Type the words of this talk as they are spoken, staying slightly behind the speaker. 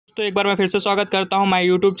तो एक बार मैं फिर से स्वागत करता हूँ my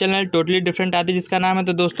YouTube channel totally different आदि जिसका नाम है।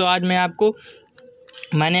 तो दोस्तों आज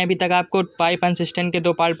मैंने अभी तक आपको पाइप एंड सिस्टम के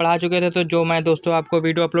 2 पार्ट पढ़ा चुके थे, तो जो मैं दोस्तों आपको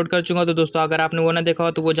वीडियो अपलोड कर चुका हूँ। तो दोस्तों अगर आपने वो ना देखा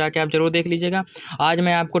हो तो वो जाके आप जरूर देख लीजिएगा। आज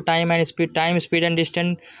मैं आपको टाइम स्पीड एंड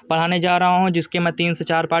डिस्टेंस पढ़ाने जा रहा हूँ, जिसके मैं 3 से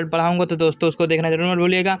 4 पार्ट पढ़ाऊँगा। तो दोस्तों उसको देखना जरूर मत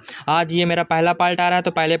भूलिएगा। आज ये मेरा पहला पार्ट आ रहा है।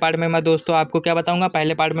 तो पहले पार्ट में मैं दोस्तों आपको क्या बताऊँगा,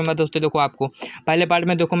 पहले पार्ट में मैं दोस्तों पहले पार्ट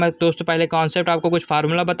में मैं दोस्तों पहले कॉन्सेप्ट आपको कुछ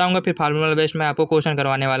फार्मूला बताऊँगा, फिर फार्मूला बेस्ड मैं आपको क्वेश्चन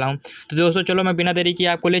करवाने वाला हूँ। तो दोस्तों चलो मैं बिना देरी किए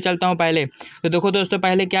आपको ले चलता हूँ पहले। तो देखो दोस्तों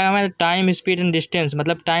पहले क्या है, टाइम स्पीड एंड डिस्टेंस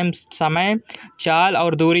मतलब टाइम समय चाल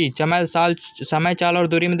और दूरी। समय चाल और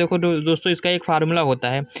दूरी में देखो दोस्तों इसका एक फार्मूला होता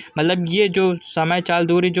है। मतलब ये जो समय चाल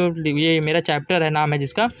दूरी जो ये मेरा चैप्टर है नाम है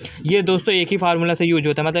जिसका, ये दोस्तों एक ही फार्मूला से यूज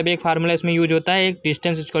होता है। मतलब एक फार्मूला इसमें यूज होता है, एक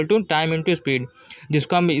distance equal to time into speed,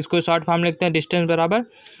 जिसको हम इसको शॉर्ट फॉर्म लिखते हैं डिस्टेंस बराबर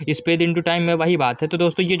स्पीड इंटू टाइम में वही बात है। तो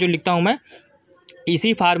दोस्तों ये जो लिखता हूँ मैं,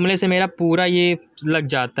 इसी फार्मूले से मेरा पूरा ये लग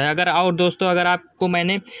जाता है। अगर आपको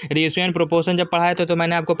मैंने रेशियो एंड प्रोपोर्शन जब पढ़ाया था तो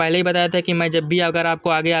मैंने आपको पहले ही बताया था कि मैं जब भी अगर आपको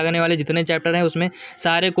आगे आने वाले जितने चैप्टर हैं उसमें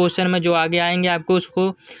सारे क्वेश्चन में जो आगे आएंगे आपको उसको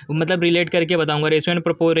मतलब रिलेट करके बताऊंगा,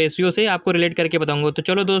 रेशियो से आपको रिलेट करके बताऊंगा। तो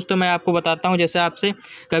चलो दोस्तों मैं आपको बताता हूँ। जैसे आपसे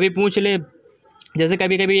कभी पूछ ले, जैसे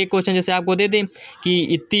कभी कभी एक क्वेश्चन जैसे आपको दे दें कि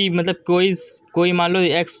इतनी मतलब कोई मान लो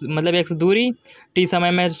एक्स दूरी टी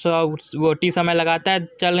समय में वो टी समय लगाता है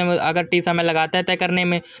चलने में, अगर टी समय लगाता है तय करने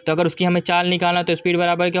में, तो अगर उसकी हमें चाल निकालना तो स्पीड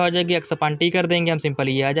बराबर क्या हो जाएगी, एक्स अपन टी कर देंगे हम, सिंपल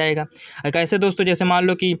ये आ जाएगा। कैसे दोस्तों, जैसे मान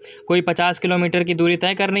लो कि कोई 50 किलोमीटर की दूरी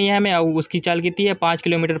तय करनी है हमें और उसकी चाल कितनी है 5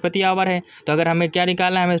 किलोमीटर प्रति आवर है। तो अगर हमें क्या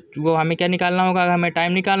निकालना है, हमें क्या निकालना होगा, अगर हमें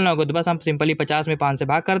टाइम निकालना होगा तो बस हम सिंपली 50 में 5 से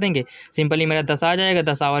भाग कर देंगे, सिंपली मेरा 10 आ जाएगा।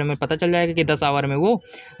 10 आवर में पता चल जाएगा कि 10 आवर में वो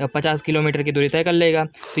 50 किलोमीटर की दूरी तय कर लेगा।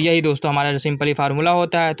 तो यही दोस्तों हमारा सिंपली फार्मूला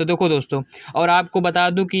होता है। तो देखो दोस्तों, और आपको बता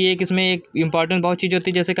दूं कि एक इसमें एक इंपॉर्टेंट बहुत चीज़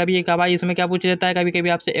होती है। जैसे कभी भाई इसमें क्या पूछ लेता है, कभी कभी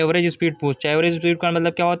आपसे एवरेज स्पीड पूछता है। एवरेज स्पीड का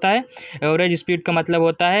मतलब क्या होता है, एवरेज स्पीड का मतलब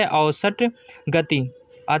होता है औसत गति।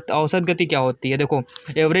 औसत गति क्या होती है, देखो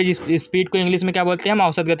एवरेज स्पीड को इंग्लिश में क्या बोलते हैं, हम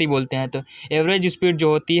औसत गति बोलते हैं। तो एवरेज स्पीड जो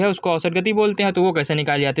होती है उसको औसत गति बोलते हैं। तो वो कैसे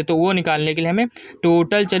निकाली जाती है, तो वो निकालने के लिए हमें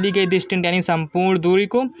टोटल चली गई डिस्टेंस यानी संपूर्ण दूरी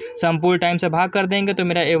को संपूर्ण टाइम से भाग कर देंगे तो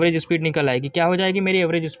मेरा एवरेज स्पीड निकल आएगी। क्या हो जाएगी, मेरी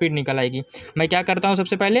एवरेज स्पीड निकल आएगी। मैं क्या करता हूँ,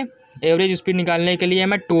 सबसे पहले एवरेज स्पीड निकालने के लिए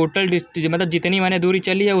मैं टोटल मतलब जितनी मैंने दूरी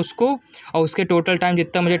चली है उसको और उसके टोटल टाइम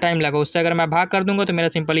जितना मुझे टाइम लगा उससे अगर मैं भाग कर दूंगा तो मेरा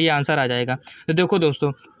सिंपल ये आंसर आ जाएगा। तो देखो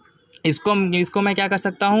दोस्तों इसको मैं क्या कर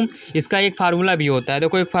सकता हूँ, इसका एक फार्मूला भी होता है।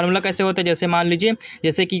 देखो एक फार्मूला कैसे होता है, जैसे मान लीजिए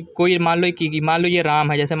जैसे कि कोई मान लो ये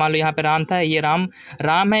राम है, जैसे मान लो यहाँ पे राम था, ये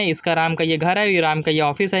राम है, इसका राम का ये घर है, ये राम का ये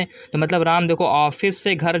ऑफिस है। तो मतलब राम देखो ऑफिस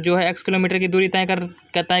से घर जो है x किलोमीटर की दूरी तय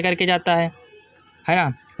करके जाता है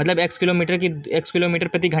ना। मतलब x किलोमीटर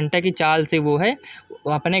प्रति घंटा की चाल से वो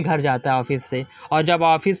अपने घर जाता है ऑफिस से। और जब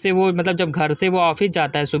ऑफिस से वो मतलब जब घर से वो ऑफिस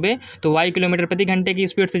जाता है सुबह तो y किलोमीटर प्रति घंटे की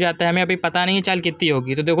स्पीड से जाता है। हमें अभी पता नहीं है चाल कितनी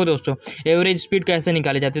होगी। तो देखो दोस्तों एवरेज स्पीड कैसे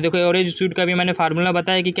निकाली जाती है, देखो एवरेज स्पीड का भी मैंने फार्मूला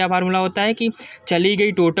बताया कि क्या फार्मूला होता है कि चली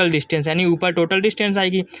गई टोटल डिस्टेंस, यानी ऊपर टोटल डिस्टेंस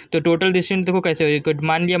आएगी। तो टोटल डिस्टेंस देखो कैसे होगी,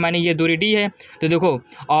 मान लिया मैंने ये दूरी d है, तो देखो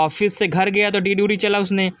ऑफिस से घर गया तो d दूरी चला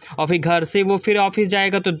उसने, और फिर घर से वो फिर ऑफिस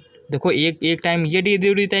जाएगा तो देखो एक टाइम ये डी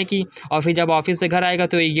दूरी तय की, और फिर जब ऑफिस से घर आएगा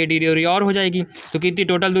तो ये डी दूरी और हो जाएगी। तो कितनी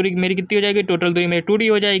टोटल दूरी मेरी कितनी हो जाएगी, टोटल दूरी मेरी 2d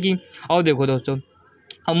हो जाएगी। और देखो दोस्तों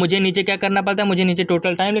अब मुझे नीचे क्या करना पड़ता है, मुझे नीचे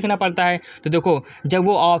टोटल टाइम लिखना पड़ता है। तो देखो जब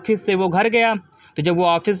वो ऑफिस से वो घर गया, तो जब वो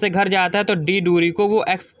ऑफिस से घर जाता है तो डी दूरी को वो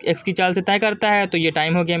एक्स की चाल से तय करता है, तो ये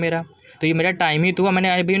टाइम हो गया मेरा। तो ये मेरा टाइम ही तो हुआ। मैंने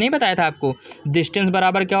अभी नहीं बताया था आपको डिस्टेंस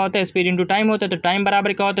बराबर क्या होता है, स्पीड इंटू टाइम होता है। तो टाइम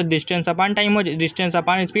बराबर क्या होता है, डिस्टेंस अपान टाइम हो, डिस्टेंस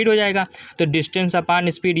अपान स्पीड हो जाएगा। तो डिस्टेंस अपान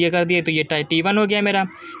स्पीड ये कर दिए तो ये T1 हो गया मेरा,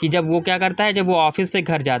 कि जब वो क्या करता है, जब वो ऑफिस से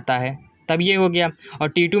घर जाता है तब ये हो गया। और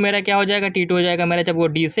T2 मेरा क्या हो जाएगा, T2 हो जाएगा मेरा जब वो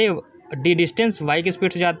डी डिस्टेंस y की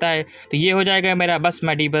स्पीड से जाता है। तो ये हो जाएगा मेरा, बस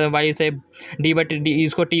मैं वाई से डी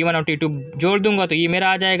इसको T1 और T2 जोड़ दूंगा तो ये मेरा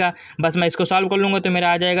आ जाएगा। बस मैं इसको सॉल्व कर लूँगा तो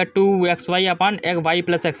मेरा आ जाएगा 2xy अपान y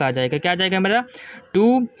प्लस x आ जाएगा। क्या आ जाएगा मेरा,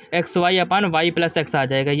 2xy अपान y प्लस x आ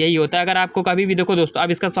जाएगा। यही होता है। अगर आपको कभी भी देखो दोस्तों,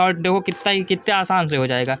 अब इसका सॉल्व देखो कितना आसान से हो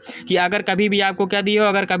जाएगा कि अगर कभी भी आपको क्या दिए हो,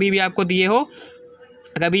 अगर कभी भी आपको दिए हो,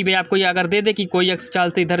 कभी भी आपको ये अगर दे दे कि कोई एक्स चाल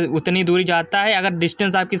से इधर उतनी दूरी जाता है, अगर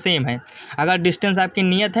डिस्टेंस आपकी सेम है, अगर डिस्टेंस आपकी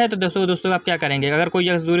नियत है, तो दोस्तों आप क्या करेंगे, अगर कोई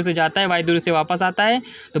एक्स दूरी से जाता है वाई दूरी से वापस आता है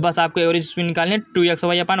तो बस आपको एवरेज स्पीड निकालने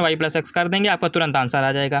 2xy अपान y प्लस x कर देंगे, आपका तुरंत आंसर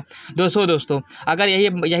आ जाएगा। दोस्तों अगर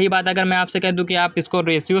यही बात अगर मैं आपसे कह दूँ कि आप इसको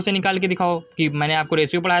रेशियो से निकाल के दिखाओ, कि मैंने आपको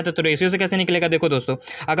रेशियो पढ़ाया था, तो रेशियो से कैसे निकलेगा। देखो दोस्तों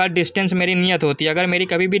अगर डिस्टेंस मेरी नियत होती है, अगर मेरी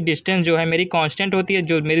कभी भी डिस्टेंस जो है मेरी कांस्टेंट होती है,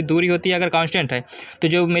 जो मेरी दूरी होती है अगर कांस्टेंट है, तो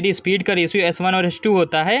जो मेरी स्पीड का रेशियो S1 और S2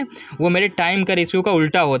 होता है वो मेरे टाइम का रेशियो का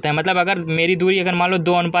उल्टा होता है। मतलब अगर मेरी दूरी अगर मान लो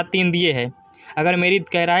 2:3 दिए है, अगर मेरी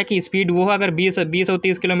कह रहा है कि स्पीड वो है अगर 20 और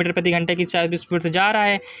 30 किलोमीटर प्रति घंटे की स्पीड से जा रहा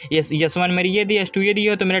है, S1 मेरी ये दी, S2 ये दी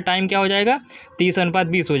हो, तो मेरा टाइम क्या हो जाएगा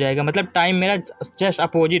 30:20 हो जाएगा। मतलब टाइम मेरा जस्ट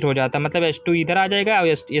अपोजिट हो जाता है, मतलब S2 इधर आ जाएगा और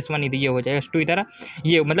S1 इधर ये हो जाएगा, S2 इधर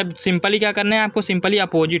ये, मतलब सिंपली क्या करना है आपको, सिंपली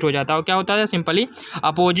अपोजिट हो जाता है। और क्या होता है, सिंपली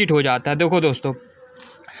अपोजिट हो जाता है। देखो दोस्तों,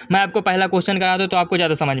 मैं आपको पहला क्वेश्चन करा दूँ तो आपको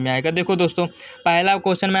ज़्यादा समझ में आएगा। देखो दोस्तों, पहला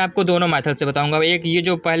क्वेश्चन मैं आपको दोनों मेथड से बताऊंगा। एक ये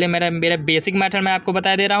जो पहले मेरा बेसिक मेथड मैं आपको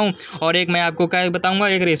बता दे रहा हूँ, और एक मैं आपको क्या बताऊंगा,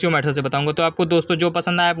 एक रेशियो मेथड से बताऊंगा। तो आपको दोस्तों जो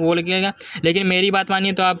पसंद आए आप वो लिखिएगा, लेकिन मेरी बात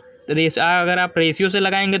मानिए तो आप अगर आप रेशियो से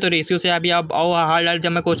लगाएंगे तो रेशियो से अभी आप हार्ड हार्ड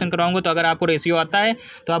जब मैं क्वेश्चन कराऊंगा तो अगर आपको रेशियो आता है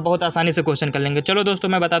तो आप बहुत आसानी से क्वेश्चन कर लेंगे। चलो दोस्तों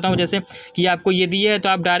मैं बताता हूँ, जैसे कि आपको ये दिए है तो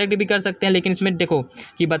आप डायरेक्ट भी कर सकते हैं, लेकिन इसमें देखो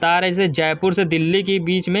कि बता रहे जैसे जयपुर से दिल्ली के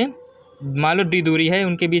बीच में मान लो डी दूरी है,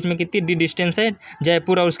 उनके बीच में कितनी डी डिस्टेंस है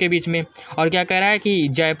जयपुर और उसके बीच में। और क्या कह रहा है कि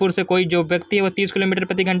जयपुर से कोई जो व्यक्ति है वो 30 किलोमीटर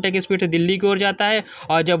प्रति घंटे की स्पीड से दिल्ली की ओर जाता है,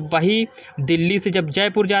 और जब वही दिल्ली से जब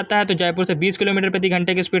जयपुर जाता है तो जयपुर से 20 किलोमीटर प्रति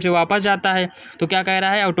घंटे की स्पीड से वापस जाता है। तो क्या कह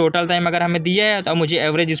रहा है, और टोटल टाइम अगर हमें दिया है तो मुझे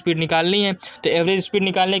एवरेज स्पीड निकालनी है। तो एवरेज स्पीड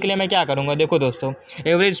निकालने के लिए मैं क्या करूँगा, देखो दोस्तों,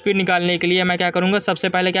 एवरेज स्पीड निकालने के लिए मैं क्या करूँगा, सबसे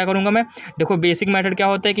पहले क्या करूँगा मैं, देखो बेसिक मेथड क्या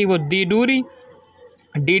होता है कि वो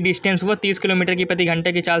डी डिस्टेंस वो 30 किलोमीटर की प्रति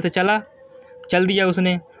घंटे की चाल से चल दिया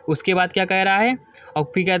उसने। उसके बाद क्या कह रहा है, और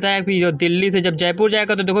फिर कहता है कि जो दिल्ली से जब जयपुर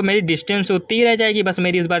जाएगा तो देखो मेरी डिस्टेंस उतनी ही रह जाएगी, बस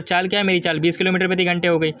मेरी इस बार चाल क्या है, मेरी चाल 20 किलोमीटर प्रति घंटे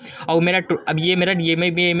हो गई। और मेरा अब ये मेरा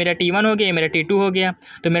T1 हो गया, ये मेरा T2 हो गया,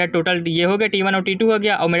 तो मेरा टोटल ये हो गया T1 और T2 हो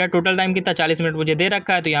गया। और मेरा टोटल टाइम कितना 40 मिनट मुझे दे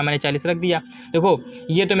रखा है, तो यहाँ मैंने 40 रख दिया। देखो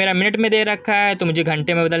ये तो मेरा मिनट में दे रखा है, तो मुझे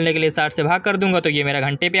घंटे में बदलने के लिए 60 से भाग कर दूंगा तो ये मेरा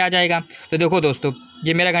घंटे पे आ जाएगा। तो देखो दोस्तों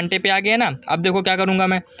ये मेरा घंटे पे आ गया ना। अब देखो क्या करूँगा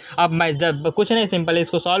मैं, अब मैं जब कुछ नहीं सिंपल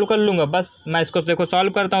इसको सॉल्व कर लूँगा। बस मैं इसको देखो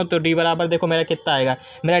सॉल्व करता हूँ तो डी बराबर देखो मेरा कितना आएगा,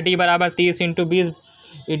 मेरा डी बराबर 30 ×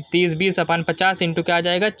 20 इंटू क्या आ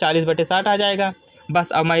जाएगा 40/60 आ जाएगा।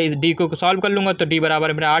 बस अब मैं इस डी को सॉल्व कर लूँगा तो डी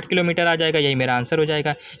बराबर मेरा 8 किलोमीटर आ जाएगा, यही मेरा आंसर हो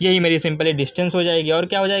जाएगा। यही मेरी सिंपली डिस्टेंस हो जाएगी। और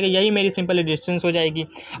क्या हो जाएगा, यही मेरी सिंपली डिस्टेंस हो जाएगी।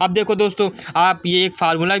 अब देखो दोस्तों, आप ये एक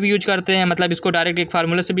फार्मूला भी यूज करते हैं, मतलब इसको डायरेक्ट एक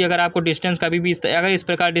फार्मूला से भी अगर आपको डिस्टेंस कभी भी अगर इस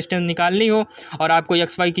प्रकार डिस्टेंस निकालनी हो और आपको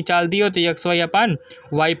XY की चाल दी हो तो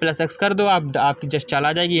XY/Y + X कर दो, आपकी जस्ट चाल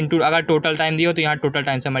आ जाएगी। इंटू अगर टोटल टाइम दी हो तो यहाँ टोटल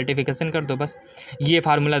टाइम से मल्टीप्लिकेशन कर दो। बस ये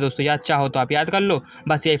फार्मूला दोस्तों याद चाहो तो आप याद कर लो,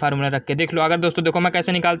 बस यही फार्मूला रख के देख लो। अगर दोस्तों देखो मैं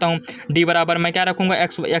कैसे निकालता हूँ, डी बराबर मैं क्या रखूँगा,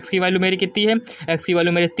 एक्स की वैल्यू मेरी कितनी है, एक्स की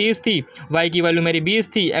वैल्यू मेरी 30 थी, वाई की वैल्यू मेरी 20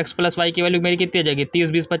 थी, एक्स प्लस वाई की वैल्यू मेरी कितनी आ जाएगी 30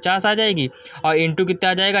 20 50 आ जाएगी। और इंटू कितना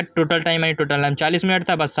आ जाएगा, टोटल टाइम 40 मिनट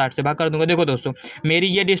था, बस 60 से भाग कर दूंगा। देखो दोस्तों मेरी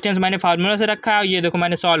ये डिस्टेंस मैंने फार्मूला से रखा है और ये देखो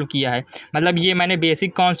मैंने सॉल्व किया है, मतलब ये मैंने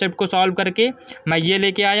बेसिक कॉन्सेप्ट को सॉल्व करके मैं ये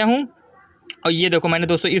लेके आया हूँ। और ये देखो मैंने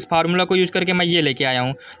दोस्तों इस फार्मूला को यूज करके मैं ये लेके आया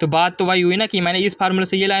हूँ। तो बात तो वही हुई ना कि मैंने इस फार्मूला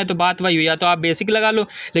से ये लाया, तो बात वही हुई। या तो आप बेसिक लगा लो,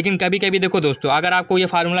 लेकिन कभी कभी देखो दोस्तों अगर आपको ये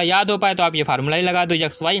फार्मूला याद हो पाए तो आप ये फार्मूला ही लगा दो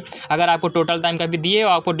XY। अगर आपको टोटल टाइम कभी दिए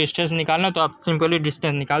और आपको डिस्टेंस निकालना तो आप सिंपली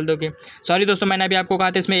डिस्टेंस निकाल दोगे। सॉरी दोस्तों मैंने अभी आपको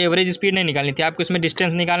कहा था इसमें एवरेज स्पीड नहीं निकालनी थी, आपको इसमें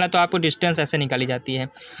डिस्टेंस निकालना, तो आपको डिस्टेंस ऐसे निकाली जाती है।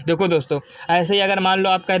 देखो दोस्तों ऐसे ही अगर मान लो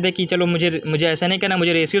आप कह दे कि चलो मुझे ऐसा नहीं करना,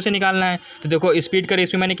 मुझे रेशियो से निकालना है, तो देखो स्पीड का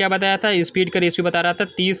रेशियो मैंने क्या बताया था, स्पीड का रेशियो बता रहा था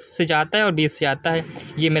 30 से जाता है और 20 से आता है।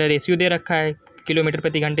 ये मेरा रेशियो दे रखा है किलोमीटर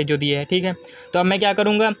प्रति घंटे जो दिए है, ठीक है। तो अब मैं क्या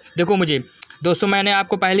करूँगा, देखो मुझे दोस्तों मैंने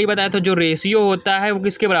आपको पहले ही बताया था जो रेशियो होता है वो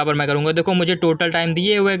किसके बराबर मैं करूँगा। देखो मुझे टोटल टाइम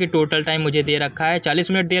दिए हुए है कि टोटल टाइम मुझे दे रखा है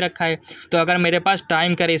 40 मिनट दे रखा है, तो अगर मेरे पास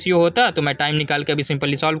टाइम का रेशियो होता तो मैं टाइम निकाल के अभी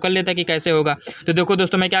सिंपली सॉल्व कर लेता कि कैसे होगा। तो देखो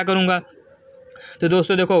दोस्तों मैं क्या करूँगा, तो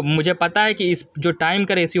दोस्तों देखो मुझे पता है कि इस जो टाइम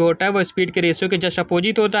का रेशियो होता है वो स्पीड के रेशियो के जस्ट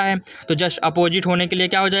अपोजिट होता है। तो जस्ट अपोजिट होने के लिए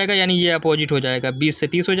क्या हो जाएगा, यानी ये अपोजिट हो जाएगा, 20 से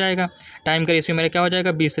 30 हो जाएगा। टाइम का रेशियो मेरा क्या हो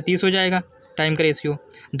जाएगा, 20 से 30 हो जाएगा। टाइम का रेशियो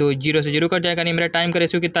 0 से 0 कट जाएगा, नहीं मेरा टाइम का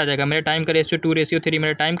रेशियो कितना आ जाएगा, मेरा टाइम का रेशियो 2:3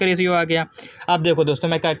 मेरा टाइम का रेशियो आ गया। अब देखो दोस्तों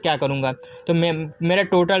मैं क्या करूँगा, तो मेरा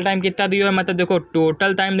टोटल टाइम कितना दिया है, मतलब देखो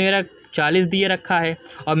टोटल टाइम मेरा 40 दिए रखा है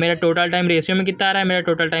और मेरा टोटल टाइम रेशियो में कितना आ रहा है, मेरा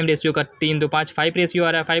टोटल टाइम रेशियो का 3 2 5 5 रेशियो आ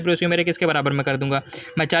रहा है। 5 रेशियो मेरे किसके बराबर में कर दूंगा,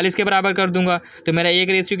 मैं 40 के बराबर कर दूंगा। तो मेरा एक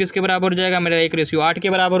रेशियो किसके बराबर हो जाएगा, मेरा एक रेशियो 8 के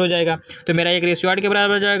बराबर हो जाएगा। तो मेरा एक रेशियो 8 के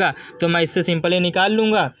बराबर हो जाएगा, तो मैं इससे सिंपली निकाल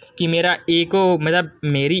लूँगा कि मेरा मतलब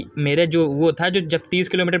मेरे जो वो था जो जब 30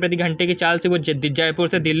 किलोमीटर प्रति घंटे की चाल से वो जयपुर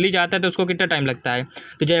से दिल्ली जाता है तो उसको कितना टाइम लगता है।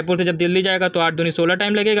 तो जयपुर से जब दिल्ली जाएगा तो 8 दूनी 16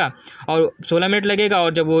 टाइम लगेगा और 16 मिनट लगेगा,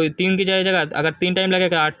 और जब वो 3 की जगह अगर 3 टाइम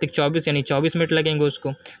लगेगा 8 तक 24 यानी 24 मिनट लगेंगे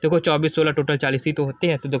उसको। देखो 24 16 टोटल 40 ही तो होते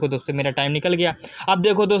हैं। तो देखो दोस्तों मेरा टाइम निकल गया। अब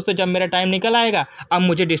देखो दोस्तों जब मेरा टाइम निकल आएगा, अब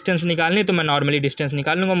मुझे डिस्टेंस निकालनी, तो मैं नॉर्मली डिस्टेंस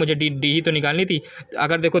निकाल लूँगा, मुझे डी ही तो निकालनी थी।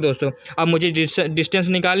 अगर देखो दोस्तों अब मुझे डिस्टेंस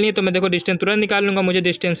निकालनी है तो मैं देखो डिस्टेंस तुरंत निकाल लूँगा, मुझे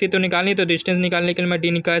डिस्टेंस ही तो निकालनी, तो डिस्टेंस निकालने के लिए मैं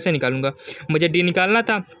डी कैसे निकालूंगा, मुझे डी निकालना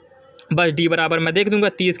था, बस डी बराबर मैं देख दूंगा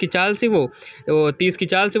 30 की चाल से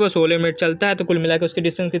वो 16 मिनट चलता है, तो कुल मिला के उसकी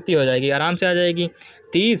डिस्टेंस कितनी हो जाएगी, आराम से आ जाएगी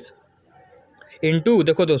 30 इंटू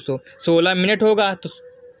देखो दोस्तों 16 मिनट होगा, तो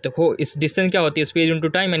देखो इस डिस्टेंस क्या होती है, स्पीड इंटू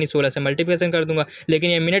टाइम, यानी 16 से मल्टीप्लिकेशन कर दूंगा।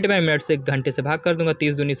 लेकिन ये मिनट में, मिनट से घंटे से भाग कर दूंगा।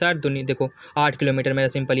 30 दूनी 60 दूनी देखो 8 किलोमीटर मेरा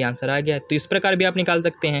सिंपली आंसर आ गया है। तो इस प्रकार भी आप निकाल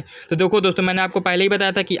सकते हैं। तो देखो दोस्तों, मैंने आपको पहले ही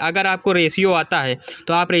बताया था कि अगर आपको रेशियो आता है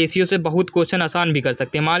तो आप रेशियो से बहुत क्वेश्चन आसान भी कर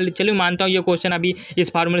सकते हैं। चलिए मानता हूँ ये क्वेश्चन अभी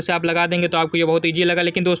इस फार्मूले से आप लगा देंगे तो आपको ये बहुत ईजी लगा।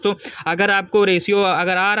 लेकिन दोस्तों, अगर आपको रेशियो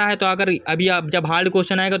अगर आ रहा है तो अगर अभी आप जब हार्ड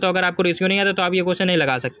क्वेश्चन आएगा तो अगर आपको रेशियो नहीं आता तो आप ये क्वेश्चन नहीं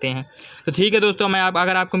लगा सकते हैं। तो ठीक है दोस्तों,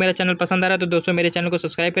 अगर आपको मेरा चैनल पसंद आ रहा है तो दोस्तों मेरे चैनल को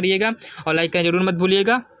सब्सक्राइब करिएगा और लाइक करना जरूर मत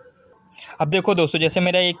भूलिएगा। अब देखो दोस्तों, जैसे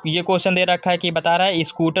मेरा एक ये क्वेश्चन दे रखा है कि बता रहा है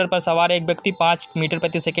स्कूटर पर सवार एक व्यक्ति 5 मीटर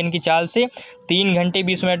प्रति सेकंड की चाल से 3 घंटे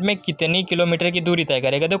 20 मिनट में कितनी किलोमीटर की दूरी तय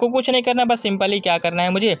करेगा। देखो कुछ नहीं करना, बस सिंपली क्या करना है,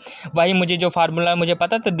 मुझे जो फार्मूला मुझे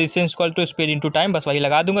पता था, distance equal to speed into time, बस वही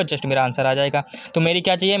लगा दूंगा, जस्ट मेरा आंसर आ जाएगा। तो मेरी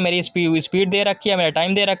क्या चाहिए, मेरी स्पीड दे रखी है, मेरा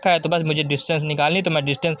टाइम दे रखा है, तो बस मुझे डिस्टेंस निकालनी। तो मैं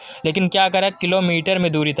डिस्टेंस, लेकिन क्या करा, किलोमीटर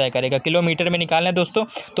में दूरी तय करेगा, किलोमीटर में निकालना है दोस्तों।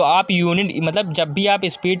 तो आप यूनिट मतलब जब भी आप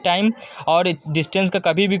स्पीड, टाइम और डिस्टेंस का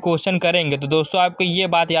कभी भी क्वेश्चन करेंगे तो दोस्तों आपको ये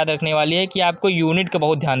बात याद रखने वाली है कि आपको यूनिट का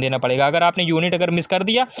बहुत ध्यान देना पड़ेगा। अगर आपने यूनिट अगर मिस कर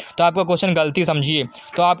दिया तो आपका क्वेश्चन गलती समझिए।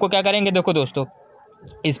 तो आपको क्या करेंगे, देखो दोस्तों,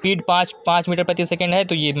 स्पीड 5 मीटर प्रति सेकंड है,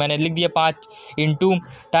 तो ये मैंने लिख दिया 5 इंटू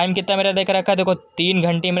टाइम कितना मेरा देख रखा है, देखो 3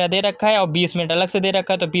 घंटे मेरा दे रखा है और 20 मिनट अलग से दे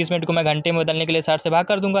रखा है। तो 20 मिनट को मैं घंटे में बदलने के लिए 60 से भाग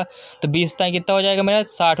कर दूंगा, तो 20 तक कितना हो जाएगा मेरा,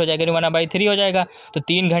 60 हो जाएगा, 1/3 हो जाएगा। तो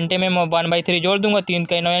 3 घंटे में मैं 1/3 जोड़ दूंगा, 3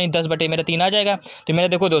 का 9 यानी 10/3 आ जाएगा। तो मेरा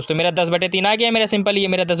देखो दोस्तों, मेरा 10/3 आ गया, मेरा सिंपल ये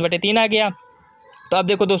मेरा 10/3 आ गया। तो अब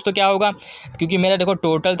देखो दोस्तों क्या होगा, क्योंकि मेरा देखो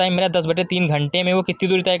टोटल टाइम मेरा 10/3 घंटे में वो कितनी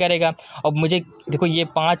दूरी तय करेगा। अब मुझे देखो ये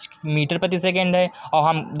 5 मीटर प्रति सेकंड है, और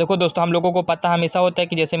हम देखो दोस्तों, हम लोगों को पता हमेशा होता है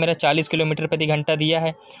कि जैसे मेरा 40 किलोमीटर प्रति घंटा दिया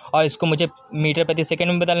है और इसको मुझे मीटर प्रति सेकंड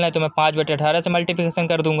में बदलना है, तो मैं 5/18 से मल्टीप्लिकेशन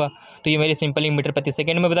कर दूंगा, तो ये मेरी सिंपली मीटर प्रति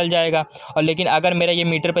सेकंड में बदल जाएगा। और लेकिन अगर मेरा ये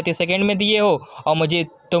मीटर प्रति सेकंड में दिए हो और मुझे,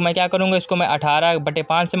 तो मैं क्या करूँगा, इसको मैं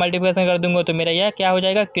 18/5 से मल्टीप्लिकेशन कर दूंगा, तो मेरा यह क्या हो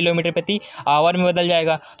जाएगा, किलोमीटर प्रति आवर में बदल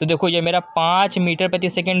जाएगा। तो देखो ये मेरा 5 मीटर प्रति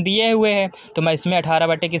सेकंड दिए हुए हैं, तो मैं इसमें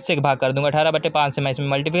 18 किससे भाग कर दूंगा, 18/5 से मैं इसमें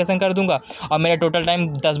मल्टीप्लिकेशन कर दूंगा, और मेरा टोटल टाइम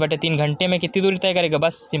 10/3 घंटे में कितनी दूरी तय करेगा,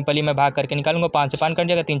 बस सिंपली मैं भाग करके निकालूंगा, 5 से 5 कट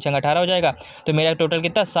जाएगा, 3 6 18 हो जाएगा। तो मेरा टोटल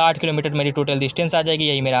कितना, 60 किलोमीटर मेरी टोटल डिस्टेंस आ जाएगी,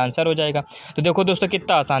 यही मेरा आंसर हो जाएगा। तो देखो दोस्तों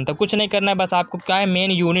कितना आसान था, कुछ नहीं करना है, बस आपको क्या है,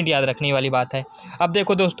 मेन यूनिट याद रखने वाली बात है। अब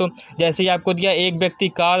देखो दोस्तों, जैसे ही आपको दिया, एक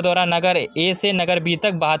व्यक्ति कार द्वारा नगर ए से नगर बी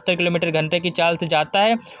तक 72 किलोमीटर घंटे की चाल से जाता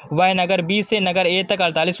है, वह नगर बी से नगर ए तक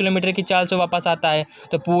 48 किलोमीटर की चाल से वापस आता है,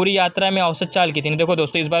 तो पूरी यात्रा में औसत चाल कितनी। देखो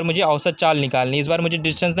दोस्तों, इस बार मुझे औसत चाल निकालनी, इस बार मुझे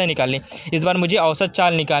डिस्टेंस नहीं निकालनी, इस बार मुझे औसत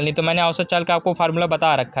चाल निकालनी। तो मैंने औसत चाल का आपको फार्मूला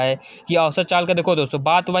बता रखा है कि औसत चाल का, देखो दोस्तों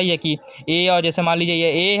बात वही है कि ए, और जैसे मान लीजिए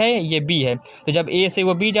ये ए है, ये बी है, तो जब ए से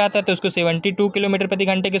वो बी जाता है तो उसको 72 किलोमीटर प्रति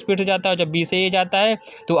घंटे की स्पीड से जाता है, और जब बी से ए जाता है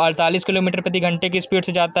तो 48 किलोमीटर प्रति घंटे की स्पीड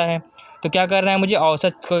से जाता है। तो क्या करना है, मुझे औसत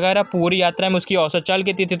वगैरह पूरी यात्रा में उसकी औसत चाल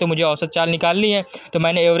कितनी थी, तो मुझे औसत चाल निकालनी है। तो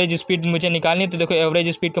मैंने एवरेज स्पीड मुझे निकालनी है। तो देखो एवरेज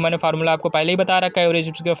स्पीड का मैंने फार्मूला आपको पहले ही बता रखा है। एवरेज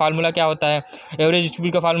स्पीड का फार्मूला क्या होता है, एवरेज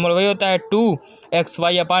स्पीड का फार्मूला वही होता है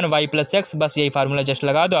 2xy/y + x, बस यही फार्मूला जस्ट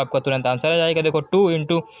लगा दो, आपका तुरंत आंसर आ जाएगा। देखो 2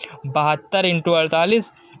 × 72 ×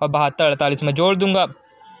 48, और 72 48 में जोड़ दूंगा,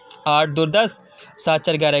 8 2 10, 7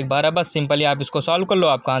 4 11 1 12, बस सिंपली आप इसको सॉल्व कर लो,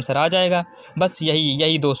 आपका आंसर आ जाएगा। बस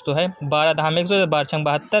यही दोस्तों है, 12 धाम 100, 12 6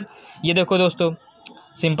 72, ये देखो दोस्तों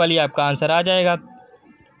सिंपली आपका आंसर आ जाएगा।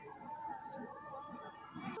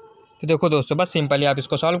 तो देखो दोस्तों, बस सिंपली आप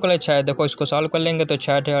इसको सॉल्व कर ले, 6 देखो इसको सॉल्व कर लेंगे तो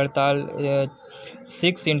 6 48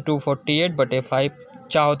 6 × 48/5,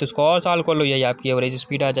 चाहो तो इसको और सॉल्व कर लो, यही आपकी एवरेज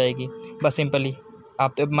स्पीड आ जाएगी। बस सिंपली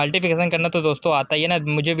आप तो मल्टीप्लिकेशन करना तो दोस्तों आता ही है ना,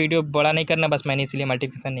 मुझे वीडियो बड़ा नहीं करना, बस मैंने इसलिए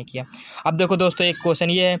मल्टीप्लिकेशन नहीं किया। अब देखो दोस्तों, एक क्वेश्चन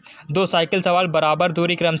ये है, 2 साइकिल सवार बराबर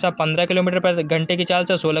दूरी क्रमशः 15 किलोमीटर प्रति घंटे की चाल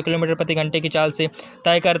से 16 किलोमीटर प्रति घंटे की चाल से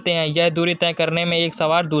तय करते हैं। यह दूरी तय करने में एक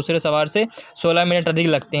सवार दूसरे सवार से 16 मिनट अधिक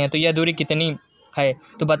लगते हैं, तो यह दूरी कितनी है।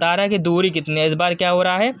 तो बता रहा है कि दूरी कितनी है। इस बार क्या हो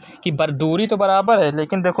रहा है कि दूरी तो बराबर है,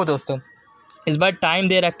 लेकिन देखो दोस्तों इस बार टाइम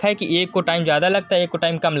दे रखा है कि एक को टाइम ज़्यादा लगता है, एक को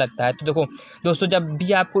टाइम कम लगता है। तो देखो दोस्तों, जब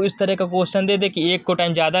भी आपको इस तरह का क्वेश्चन दे दे कि एक को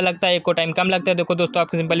टाइम ज़्यादा लगता है, एक को टाइम कम लगता है, देखो दोस्तों आप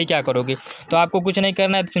सिंपली क्या करोगे, तो आपको कुछ नहीं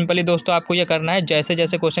करना है। सिंपली दोस्तों आपको ये करना है, जैसे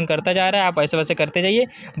जैसे क्वेश्चन करता जा रहा है आप वैसे वैसे करते जाइए,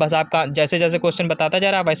 बस आपका जैसे जैसे क्वेश्चन बताता जा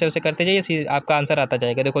रहा है आप वैसे वैसे करते जाइए, आपका आंसर आता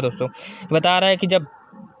जाएगा। देखो दोस्तों बता रहा है कि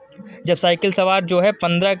जब साइकिल सवार जो है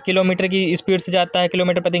 15 किलोमीटर की स्पीड से जाता है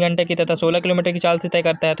किलोमीटर प्रति घंटे की, तथा 16 किलोमीटर की चाल से तय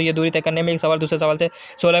करता है, तो ये दूरी तय करने में एक सवाल दूसरे सवाल से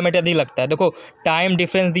 16 मिनट अधिक लगता है। देखो टाइम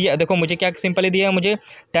डिफरेंस दिया, देखो मुझे क्या सिंपली दिया है, मुझे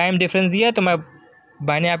टाइम डिफरेंस दिया है, तो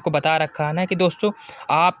मैंने आपको बता रखा है ना कि दोस्तों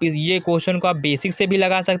आप ये क्वेश्चन को आप बेसिक से भी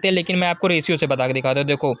लगा सकते हैं, लेकिन मैं आपको रेशियो से बता के दिखाता हूँ।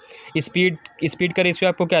 देखो स्पीड का रेशियो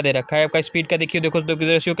आपको क्या दे रखा है, आपका स्पीड का देखिए, देखो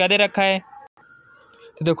रेशियो क्या दे रखा है।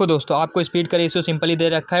 तो देखो दोस्तों, आपको स्पीड का रेशियो सिंपली दे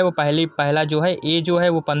रखा है। वो पहला जो है ए जो है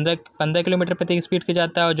वो 15 किलोमीटर प्रति स्पीड के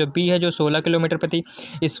जाता है, और जो बी है जो 16 किलोमीटर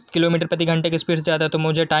प्रति घंटे की स्पीड से जाता है। तो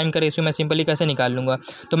मुझे टाइम का रेशियो मैं सिंपली कैसे निकाल लूँगा?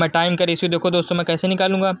 तो मैं टाइम का रेशियो देखो दोस्तों मैं कैसे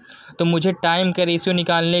निकालूंगा। तो मुझे टाइम का रेशियो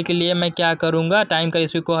निकालने के लिए मैं क्या करूँगा, टाइम का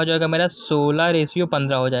रेशियो को हो जाएगा मेरा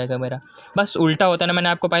 16:15 हो जाएगा मेरा। बस उल्टा होता है ना, मैंने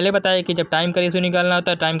आपको पहले बताया कि जब टाइम का रेशियो निकालना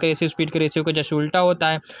होता है, टाइम का रेशियो स्पीड के रेशियो को जस्ट उल्टा होता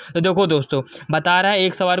है। तो देखो दोस्तों, बता रहा है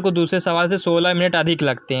एक सवाल को दूसरे सवाल से 16 मिनट अधिक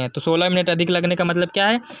लगते हैं। तो 16 मिनट अधिक लगने का मतलब क्या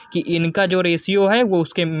है कि इनका जो रेशियो है वो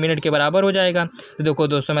उसके मिनट के बराबर हो जाएगा। तो देखो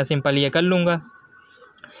दोस्तों, मैं सिंपल ये कर लूँगा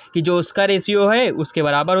कि जो उसका रेशियो है उसके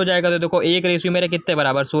बराबर हो जाएगा। तो देखो एक रेशियो मेरा कितने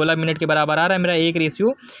बराबर 16 मिनट के बराबर आ रहा है मेरा एक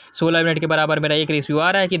रेशियो, 16 मिनट के बराबर मेरा एक रेशियो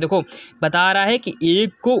आ रहा है। कि देखो बता रहा है कि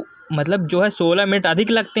एक को मतलब जो है 16 मिनट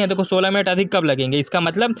अधिक लगते हैं। देखो 16 मिनट अधिक कब लगेंगे, इसका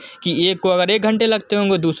मतलब कि एक को अगर 1 घंटे लगते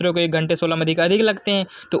होंगे, दूसरे को 1 घंटे 16 मिनट अधिक लगते हैं,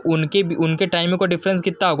 तो उनके टाइम का डिफरेंस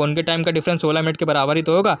कितना होगा? उनके टाइम का डिफरेंस 16 मिनट के बराबर ही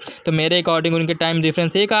तो होगा। तो मेरे अकॉर्डिंग उनके टाइम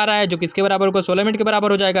डिफरेंस 1 आ रहा है, जो किसके बराबर होगा? 16 मिनट के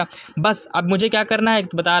बराबर हो जाएगा। बस अब मुझे क्या करना है,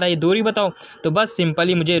 बता रहा है दूरी बताओ। तो बस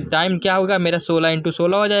सिंपली मुझे टाइम क्या होगा, मेरा 16 ×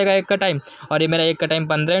 16 हो जाएगा एक का टाइम, और ये मेरा एक का टाइम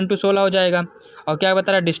 15 × 16 हो जाएगा। और क्या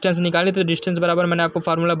बता रहा है, डिस्टेंस निकालनी। तो डिस्टेंस बराबर मैंने आपको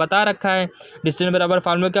फार्मूला बता रखा है। डिस्टेंस बराबर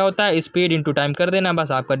फार्मूला क्या होता है, स्पीड इंटू टाइम कर देना,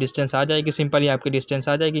 बस आपका डिस्टेंस आ जाएगी। सिंपली आपकी डिस्टेंस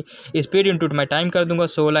आ जाएगी। स्पीड इंटू मैं टाइम कर दूंगा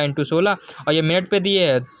 16 × 16, और ये मिनट पे दिए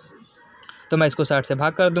है तो मैं इसको 60 से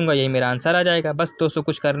भाग कर दूंगा, यही मेरा आंसर आ जाएगा। बस दोस्तों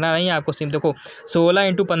कुछ करना नहीं है आपको, सिर्फ देखो 16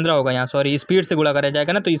 × 15 होगा यहाँ, सॉरी स्पीड से गुणा करा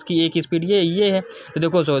जाएगा ना, तो इसकी एक स्पीड ये है। तो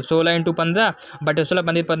देखो 16 × 15 बटे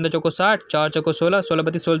 16, 15 चौको 60, 4 चौको 16, 16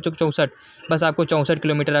 बत्तीस 16 चौको 64। बस आपको 64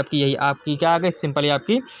 किलोमीटर आपकी यही आपकी क्या आ गई, सिंपली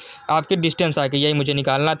आपकी डिस्टेंस आ गई। यही मुझे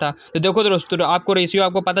निकालना था। तो देखो दोस्तों, आपको रेशियो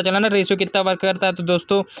आपको पता चला ना, रेशियो कितना वर्क करता है। तो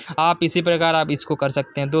दोस्तों आप इसी प्रकार आप इसको कर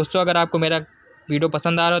सकते हैं। दोस्तों अगर आपको मेरा वीडियो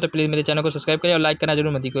पसंद आ रहा हो तो प्लीज़ मेरे चैनल को सब्सक्राइब करें और लाइक करना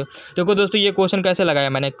जरूर मत भूलिएगा। देखो दोस्तों, ये क्वेश्चन कैसे लगाया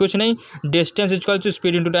मैंने, कुछ नहीं, distance equal to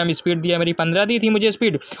speed into time. Speed दिया मेरी 15 दी थी मुझे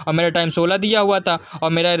स्पीड, और मेरा टाइम 16 दिया हुआ था,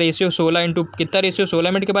 और मेरा रेशियो 16 इंटू कितना रेशियो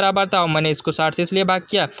 16 मिनट के बराबर था, और मैंने इसको 60 से इसलिए भाग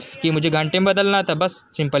किया कि मुझे घंटे में बदलना था। बस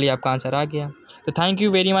सिंपली आपका आंसर आ गया। तो thank you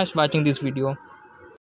very much watching this video.